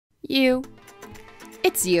You.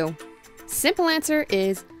 It's you. Simple answer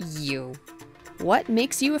is you. What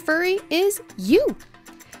makes you a furry is you.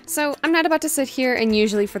 So I'm not about to sit here and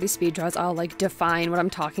usually for these speed draws I'll like define what I'm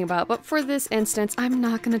talking about, but for this instance I'm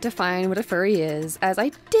not going to define what a furry is, as I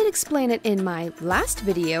did explain it in my last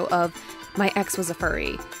video of My Ex Was A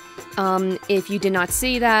Furry. If you did not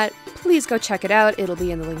see that, please go check it out. It'll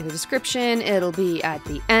be in the link in the description. It'll be at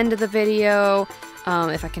the end of the video.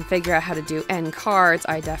 If I can figure out how to do end cards,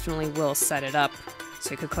 I definitely will set it up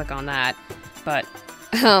so you could click on that. But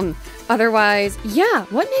otherwise, yeah,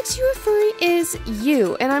 what makes you a furry is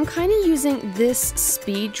you. And I'm kind of using this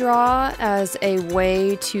speed draw as a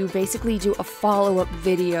way to basically do a follow-up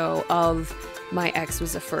video of My Ex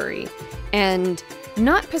Was A Furry. And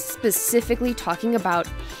not specifically talking about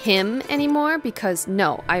him anymore, because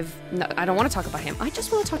no, I don't want to talk about him. I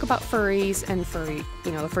just want to talk about furries and furry,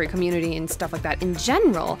 the furry community and stuff like that in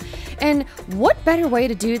general. And what better way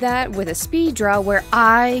to do that with a speed draw where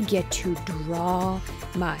I get to draw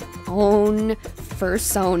my own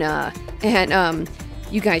Fursona. And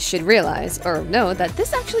you guys should realize or know that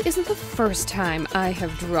this actually isn't the first time I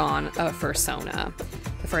have drawn a Fursona.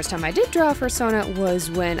 The first time I did draw a Fursona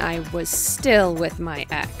was when I was still with my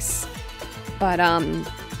ex. But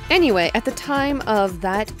anyway, at the time of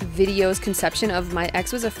that video's conception of My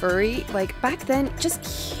Ex Was A Furry, like back then, just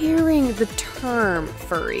hearing the term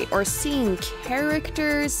furry or seeing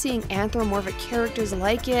characters, seeing anthropomorphic characters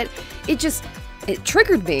like it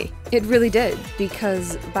triggered me. It really did,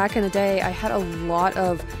 because back in the day I had a lot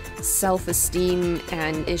of self-esteem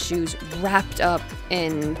and issues wrapped up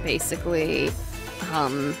in basically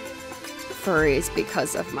furries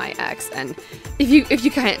because of my ex. And if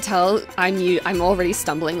you can't tell, I'm already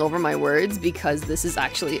stumbling over my words because this is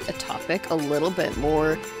actually a topic a little bit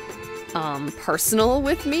more personal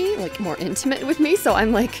with me, like more intimate with me. So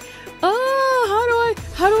I'm like, oh,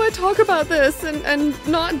 how do I talk about this and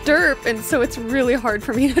not derp? And so it's really hard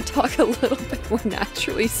for me to talk a little bit more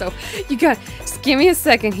naturally. So just give me a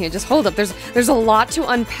second here. Just hold up. There's a lot to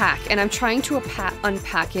unpack, and I'm trying to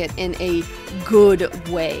unpack it in a good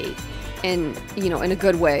way, in a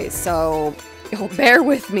good way. So bear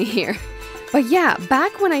with me here. But yeah,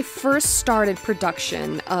 back when I first started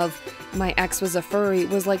production of My Ex Was A Furry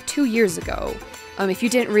was like 2 years ago. If you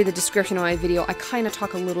didn't read the description of my video, I kind of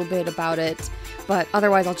talk a little bit about it, but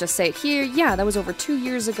otherwise I'll just say it here. Yeah, that was over 2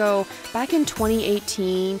 years ago, back in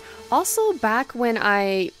 2018. Also back when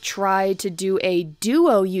I tried to do a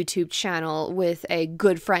duo YouTube channel with a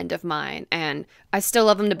good friend of mine, and I still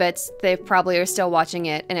love them to bits. They probably are still watching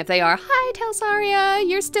it, and if they are, hi Telsaria,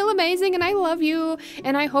 you're still amazing and I love you,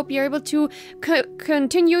 and I hope you're able to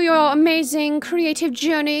continue your amazing creative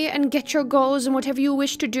journey and get your goals and whatever you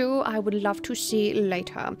wish to do. I would love to see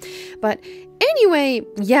later. But anyway,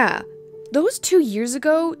 yeah, those 2 years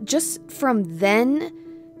ago, just from then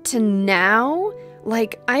to now,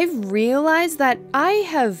 like, I've realized that I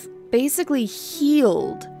have basically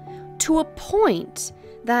healed to a point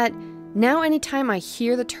that now anytime I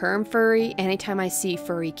hear the term furry, anytime I see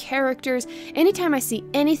furry characters, anytime I see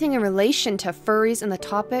anything in relation to furries and the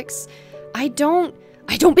topics, I don't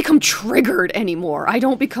become triggered anymore. I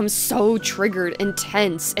don't become so triggered and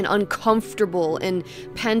tense and uncomfortable and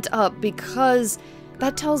pent up, because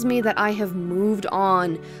that tells me that I have moved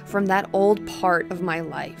on from that old part of my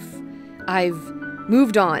life. I've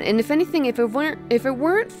moved on, and if anything, if it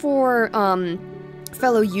weren't for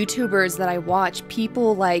fellow YouTubers that I watch,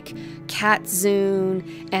 people like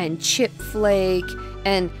Katzune and Chipflake,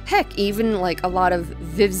 and heck, even like a lot of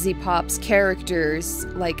Vivzipop's characters,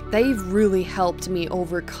 like they've really helped me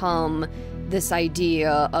overcome this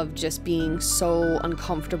idea of just being so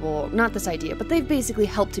uncomfortable. Not this idea, but they've basically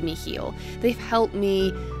helped me heal. They've helped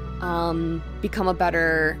me become a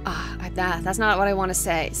better, that's not what I want to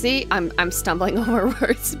say. See, I'm stumbling over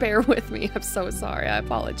words. Bear with me. I'm so sorry. I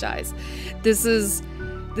apologize. This is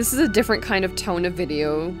a different kind of tone of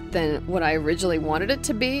video than what I originally wanted it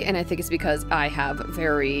to be, and I think it's because I have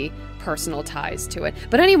very personal ties to it.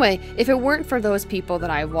 But anyway, if it weren't for those people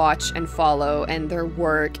that I watch and follow and their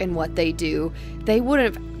work and what they do, they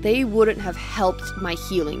wouldn't have helped my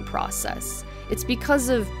healing process. It's because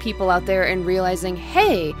of people out there and realizing,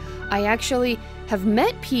 hey, I actually have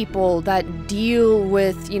met people that deal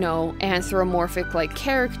with, anthropomorphic like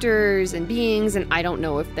characters and beings, and I don't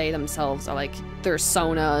know if they themselves are like their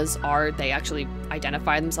sonas, are they actually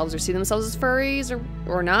identify themselves or see themselves as furries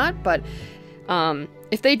or not, but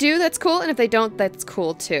if they do, that's cool, and if they don't, that's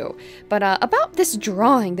cool too. But about this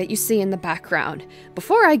drawing that you see in the background,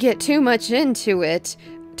 before I get too much into it,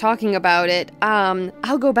 talking about it,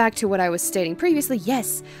 I'll go back to what I was stating previously.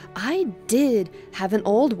 Yes, I did have an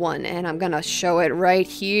old one, and I'm gonna show it right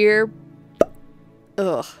here.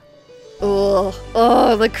 Ugh. Ugh.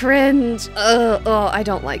 Oh, the cringe. Ugh. Oh, I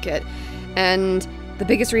don't like it. And the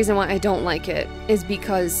biggest reason why I don't like it is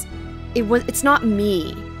because it's not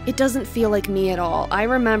me. It doesn't feel like me at all. I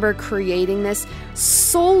remember creating this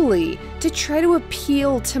solely to try to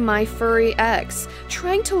appeal to my furry ex,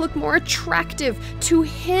 trying to look more attractive to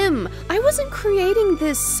him. I wasn't creating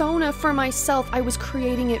this Sona for myself, I was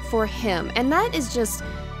creating it for him. And that's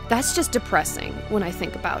just depressing when I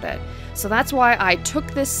think about it. So that's why I took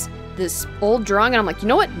this old drawing and I'm like, you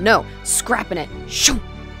know what? No, scrapping it. Shoo,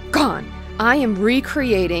 gone. I am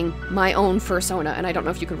recreating my own fursona, and I don't know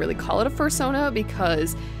if you could really call it a fursona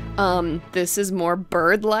because this is more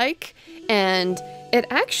bird-like, and it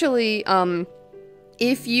actually,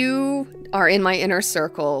 if you are in my inner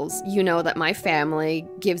circles, you know that my family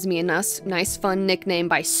gives me a nice fun nickname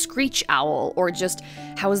by Screech Owl, or just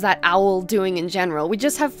how is that owl doing in general. We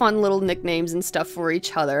just have fun little nicknames and stuff for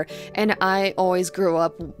each other, and I always grew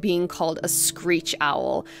up being called a Screech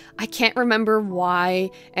Owl. I can't remember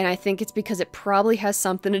why, and I think it's because it probably has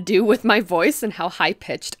something to do with my voice and how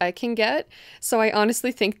high-pitched I can get. So I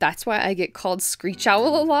honestly think that's why I get called Screech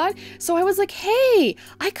Owl a lot. So I was like, hey,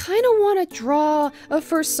 I kind of want to draw a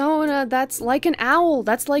fursona that's like an owl,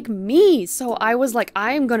 that's like me. So I was like,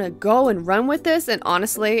 I am gonna go and run with this. And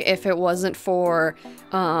honestly, if it wasn't for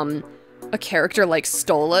a character like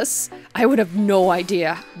Stolas, I would have no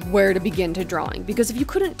idea where to begin to drawing. Because if you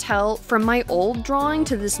couldn't tell from my old drawing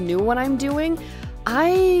to this new one I'm doing,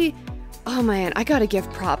 oh man, I gotta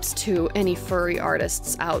give props to any furry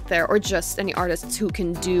artists out there, or just any artists who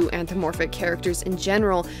can do anthropomorphic characters in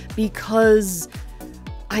general, because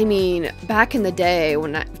I mean, back in the day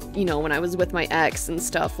when I was with my ex and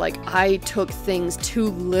stuff, like, I took things too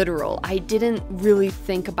literal. I didn't really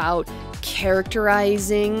think about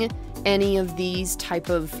characterizing any of these type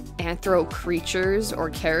of anthro creatures or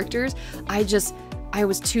characters. I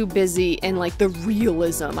was too busy in, like, the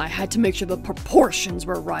realism. I had to make sure the proportions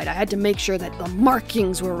were right. I had to make sure that the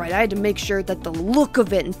markings were right. I had to make sure that the look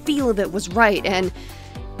of it and feel of it was right. And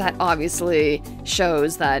that obviously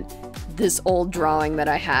shows that this old drawing that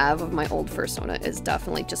I have of my old fursona is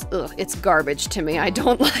definitely just, ugh, it's garbage to me. I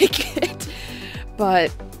don't like it.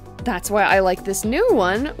 But that's why I like this new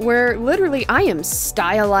one, where literally I am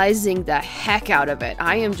stylizing the heck out of it.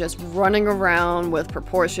 I am just running around with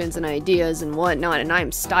proportions and ideas and whatnot, and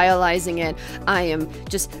I'm stylizing it. I am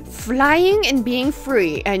just flying and being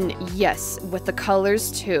free. And yes, with the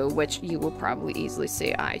colors too, which you will probably easily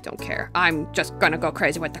see. I don't care. I'm just gonna go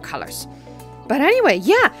crazy with the colors. But anyway,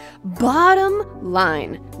 yeah, bottom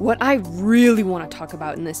line, what I really want to talk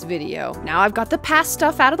about in this video, now I've got the past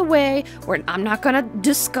stuff out of the way, where I'm not going to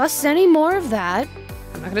discuss any more of that.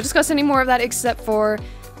 I'm not going to discuss any more of that except for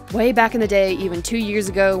way back in the day, even 2 years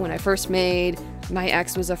ago when I first made My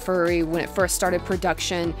Ex Was A Furry, when it first started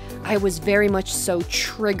production, I was very much so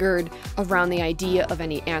triggered around the idea of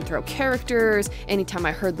any anthro characters. Anytime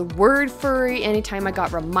I heard the word furry, anytime I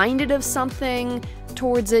got reminded of something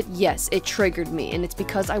towards it, yes, it triggered me, and it's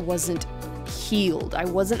because I wasn't healed. I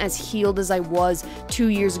wasn't as healed as I was 2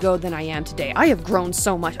 years ago than I am today. I have grown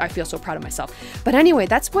so much. I feel so proud of myself. But anyway,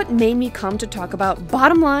 that's what made me come to talk about.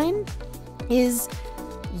 Bottom line is,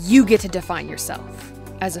 you get to define yourself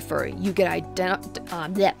as a furry. You get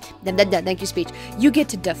thank you, speech. You get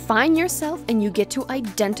to define yourself, and you get to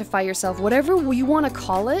identify yourself. Whatever you want to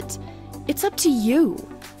call it, it's up to you.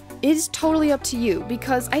 It is totally up to you,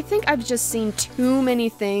 because I think I've just seen too many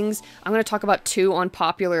things. I'm going to talk about 2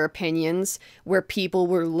 unpopular opinions where people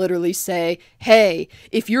will literally say, hey,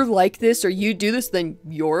 if you're like this or you do this, then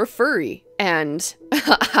you're a furry. And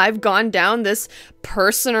I've gone down this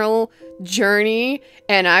personal journey,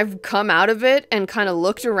 and I've come out of it and kind of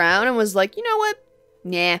looked around and was like, you know what?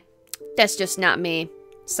 Nah, that's just not me.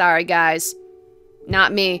 Sorry, guys.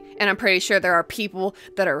 Not me. And I'm pretty sure there are people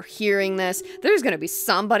that are hearing this. There's gonna be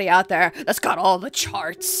somebody out there that's got all the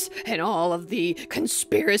charts and all of the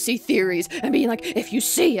conspiracy theories and being like, if you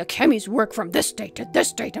see Akemi's work from this date to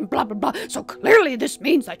this date and blah blah blah, so clearly this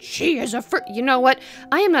means that she is a fur. You know what?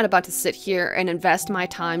 I am not about to sit here and invest my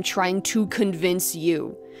time trying to convince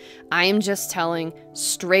you. I am just telling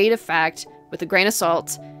straight a fact with a grain of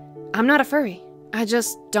salt. I'm not a furry. I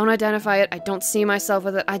just don't identify it. I don't see myself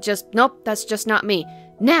with it. Nope, that's just not me.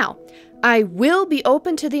 Now, I will be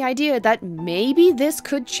open to the idea that maybe this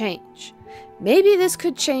could change. Maybe this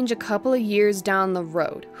could change a couple of years down the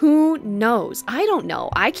road. Who knows? I don't know.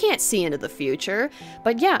 I can't see into the future.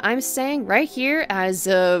 But yeah, I'm saying right here, as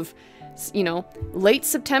of you know, late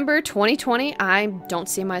September 2020, I don't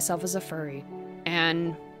see myself as a furry.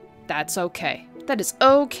 And that's okay. That is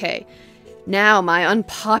okay. Now, my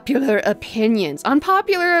unpopular opinions.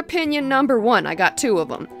 Unpopular opinion number 1. I got 2 of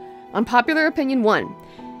them. Unpopular opinion 1.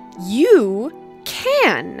 You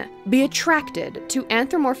can be attracted to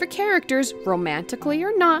anthropomorphic characters, romantically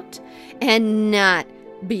or not, and not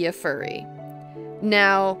be a furry.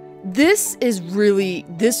 Now, this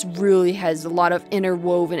really has a lot of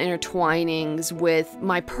intertwinings with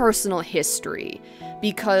my personal history,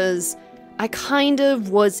 because I kind of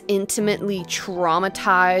was intimately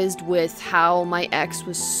traumatized with how my ex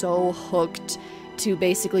was so hooked to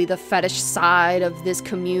basically the fetish side of this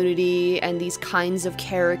community and these kinds of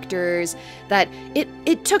characters that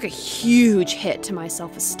it took a huge hit to my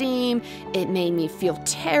self-esteem. It made me feel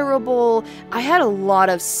terrible. I had a lot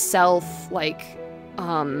of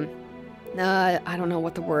I don't know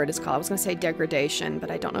what the word is called. I was gonna say degradation,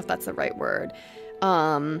 but I don't know if that's the right word.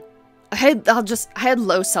 I had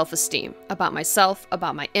low self-esteem about myself,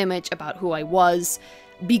 about my image, about who I was,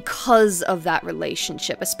 because of that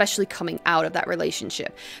relationship, especially coming out of that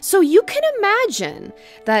relationship. So you can imagine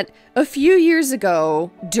that a few years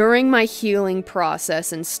ago, during my healing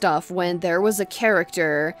process and stuff, when there was a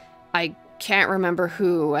character, I can't remember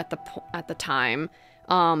who at the time.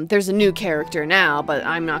 There's a new character now, but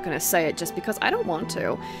I'm not gonna say it just because I don't want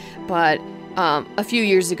to. But a few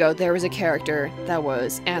years ago, there was a character that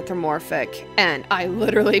was anthropomorphic, and I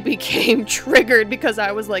literally became triggered because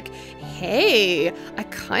I was like, hey, I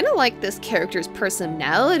kind of like this character's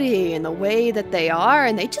personality and the way that they are,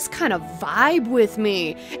 and they just kind of vibe with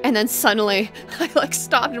me. And then suddenly, I like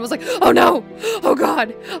stopped and was like, oh no, oh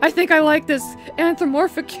god, I think I like this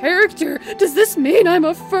anthropomorphic character. Does this mean I'm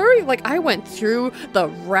a furry? Like, I went through the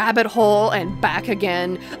rabbit hole and back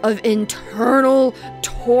again of internal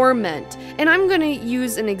torment. And I'm gonna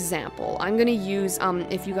use an example. I'm gonna use,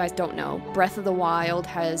 if you guys don't know, Breath of the Wild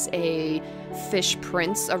has a fish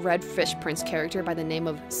prince, a red fish prince character by the name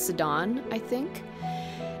of Sidon, I think.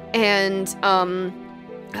 And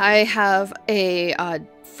I have a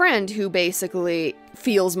friend who basically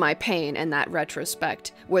feels my pain in that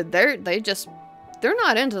retrospect, where they're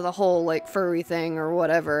not into the whole like furry thing or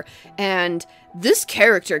whatever, and this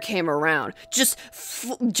character came around, just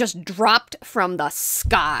dropped from the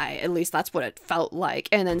sky. At least that's what it felt like.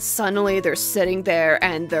 And then suddenly they're sitting there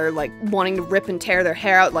and they're like wanting to rip and tear their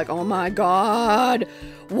hair out, like, oh my god,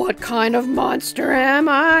 what kind of monster am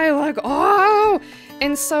I? Like, oh.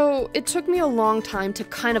 And so it took me a long time to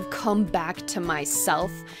kind of come back to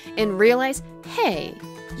myself and realize, hey,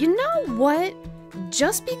 you know what?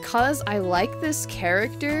 Just because I like this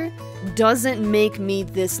character doesn't make me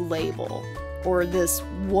this label or this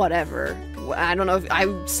whatever. I don't know if I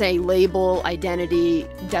would say label, identity,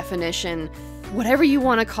 definition, whatever you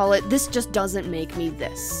want to call it. This just doesn't make me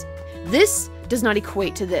this. This does not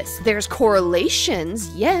equate to this. There's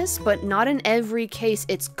correlations, yes, but not in every case.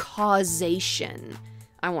 It's causation,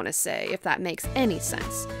 I want to say, if that makes any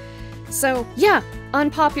sense. So, yeah,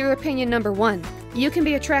 unpopular opinion number 1. You can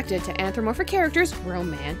be attracted to anthropomorphic characters,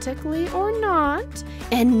 romantically or not,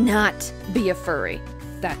 and not be a furry.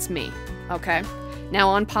 That's me, okay?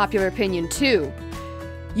 Now, unpopular opinion 2.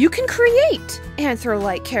 You can create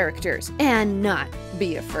anthro-like characters and not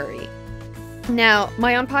be a furry. Now,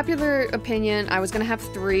 my unpopular opinion, I was gonna have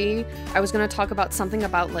 3. I was gonna talk about something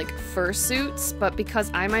about, like, fursuits, but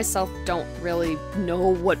because I myself don't really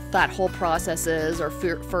know what that whole process is, or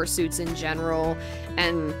fursuits in general,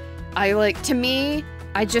 and to me,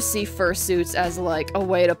 I just see fursuits as, like, a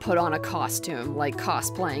way to put on a costume, like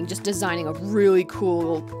cosplaying, just designing a really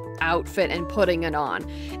cool outfit and putting it on.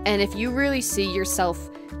 And if you really see yourself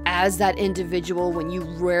as that individual when you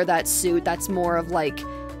wear that suit, that's more of, like,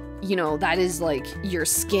 you know, that is, like, your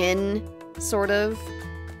skin, sort of,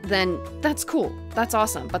 then that's cool. That's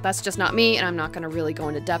awesome. But that's just not me, and I'm not going to really go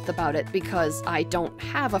into depth about it because I don't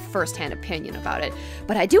have a first-hand opinion about it.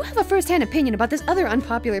 But I do have a first-hand opinion about this other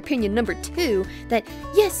unpopular opinion, number 2, that,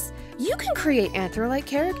 yes, you can create anthro-like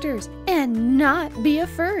characters and not be a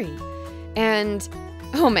furry. And,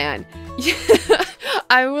 oh man,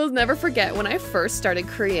 I will never forget when I first started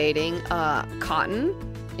creating Cotton.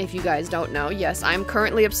 If you guys don't know, yes, I'm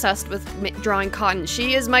currently obsessed with drawing Cotton.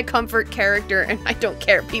 She is my comfort character, and I don't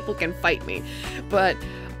care. People can fight me. But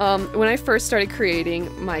when I first started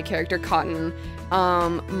creating my character Cotton,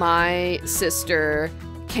 my sister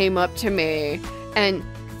came up to me, and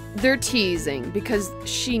they're teasing because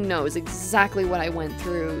she knows exactly what I went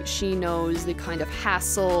through. She knows the kind of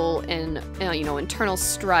hassle and, you know, internal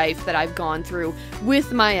strife that I've gone through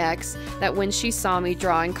with my ex, that when she saw me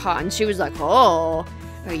drawing Cotton, she was like, oh.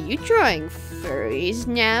 are you drawing furries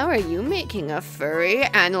now? Are you making a furry?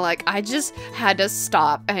 And like, I just had to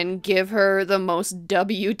stop and give her the most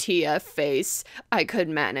WTF face I could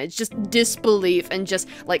manage. Just disbelief and just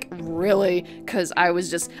like, really? Because I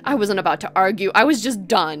wasn't about to argue. I was just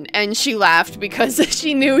done. And she laughed because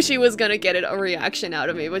she knew she was gonna get a reaction out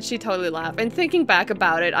of me, but she totally laughed. And thinking back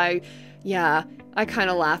about it, I kind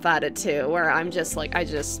of laugh at it too, where I'm just like,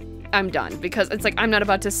 I'm done, because it's like, I'm not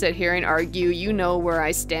about to sit here and argue. You know where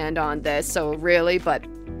I stand on this, so really. But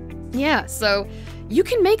yeah, so you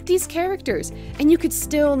can make these characters and you could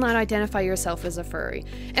still not identify yourself as a furry.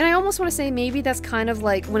 And I almost want to say maybe that's kind of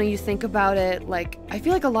like, when you think about it, like, I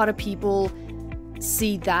feel like a lot of people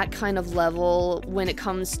see that kind of level when it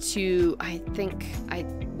comes to, I'm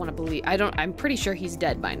pretty sure he's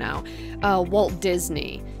dead by now, Walt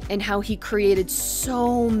Disney, and how he created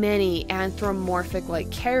so many anthropomorphic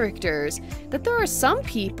like characters that there are some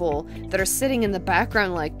people that are sitting in the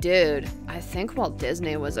background like, dude, I think Walt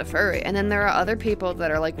Disney was a furry. And then there are other people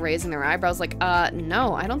that are like raising their eyebrows like,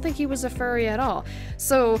 no, I don't think he was a furry at all.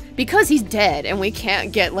 So because he's dead and we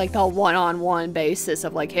can't get like the one-on-one basis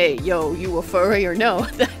of like, hey, yo, you a furry or no,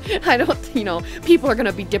 I don't, you know, people are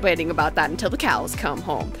gonna be debating about that until the cows come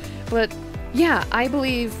home. But yeah, I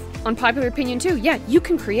believe, unpopular opinion too, yeah, you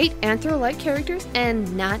can create anthro-like characters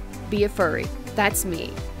and not be a furry. That's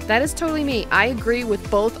me. That is totally me. I agree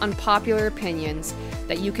with both unpopular opinions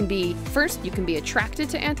that you can be, first, you can be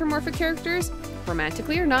attracted to anthropomorphic characters,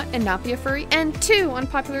 romantically or not, and not be a furry. And two,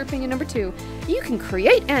 unpopular opinion number two, you can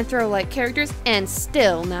create anthro-like characters and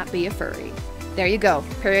still not be a furry. There you go.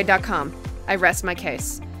 Period.com. I rest my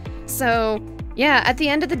case. So yeah, at the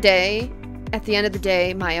end of the day,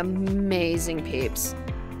 my amazing peeps,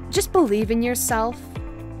 just believe in yourself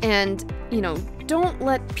and, you know, don't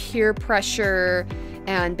let peer pressure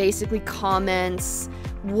and basically comments,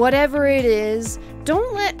 whatever it is,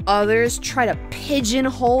 don't let others try to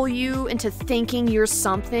pigeonhole you into thinking you're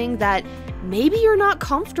something that maybe you're not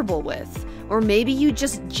comfortable with, or maybe you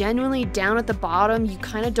just genuinely down at the bottom, you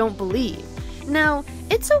kind of don't believe. Now,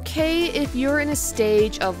 it's okay if you're in a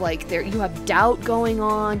stage of like, you have doubt going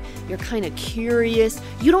on, you're kind of curious,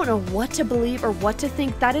 you don't know what to believe or what to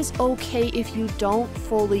think. That is okay if you don't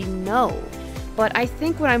fully know. But I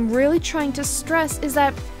think what I'm really trying to stress is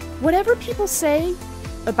that whatever people say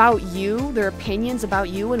about you, their opinions about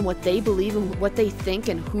you and what they believe and what they think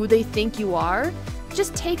and who they think you are,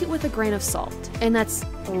 just take it with a grain of salt. And that's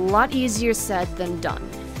a lot easier said than done.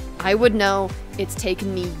 I would know. It's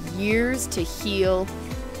taken me years to heal,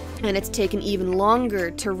 and it's taken even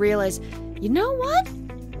longer to realize, you know what?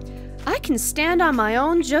 I can stand on my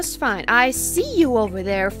own just fine. I see you over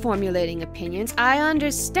there formulating opinions. I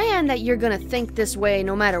understand that you're gonna think this way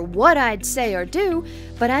no matter what I'd say or do,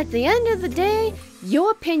 but at the end of the day,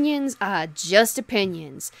 your opinions are just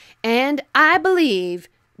opinions. And I believe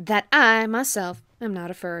that I, myself, am not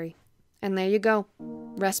a furry. And there you go.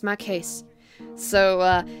 Rest my case.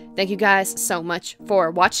 So, thank you guys so much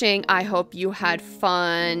for watching. I hope you had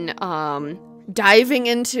fun, diving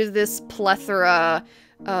into this plethora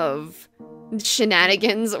of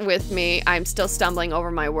shenanigans with me. I'm still stumbling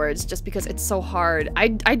over my words just because it's so hard. I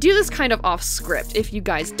do this kind of off script. If you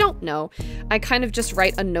guys don't know, I kind of just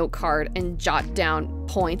write a note card and jot down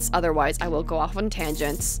points. Otherwise, I will go off on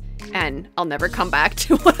tangents and I'll never come back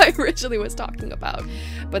to what I originally was talking about.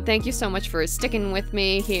 But thank you so much for sticking with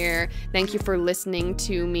me here. Thank you for listening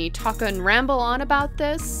to me talk and ramble on about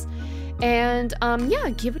this. And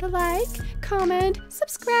yeah, give it a like, comment,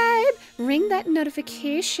 subscribe, ring that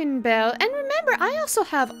notification bell, and remember, I also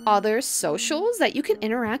have other socials that you can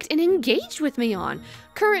interact and engage with me on.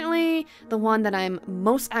 Currently, the one that I'm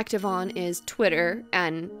most active on is Twitter,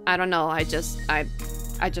 and I don't know, I just like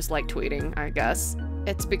tweeting, I guess.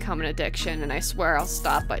 It's become an addiction, and I swear I'll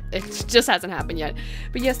stop, but it just hasn't happened yet.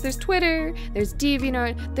 But yes, there's Twitter, there's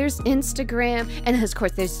DeviantArt, there's Instagram, and of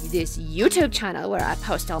course there's this YouTube channel where I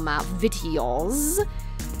post all my videos.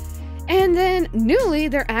 And then, newly,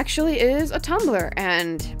 there actually is a Tumblr,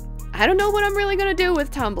 and I don't know what I'm really gonna do with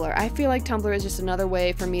Tumblr. I feel like Tumblr is just another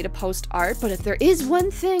way for me to post art, but if there is one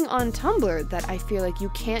thing on Tumblr that I feel like you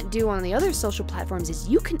can't do on the other social platforms is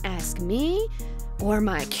you can ask me or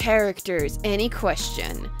my characters any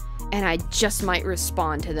question, and I just might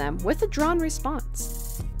respond to them with a drawn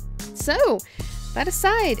response. So, that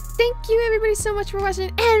aside, thank you everybody so much for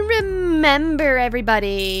watching, and remember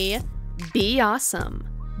everybody, be awesome,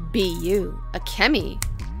 be you. Akemi,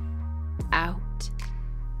 out.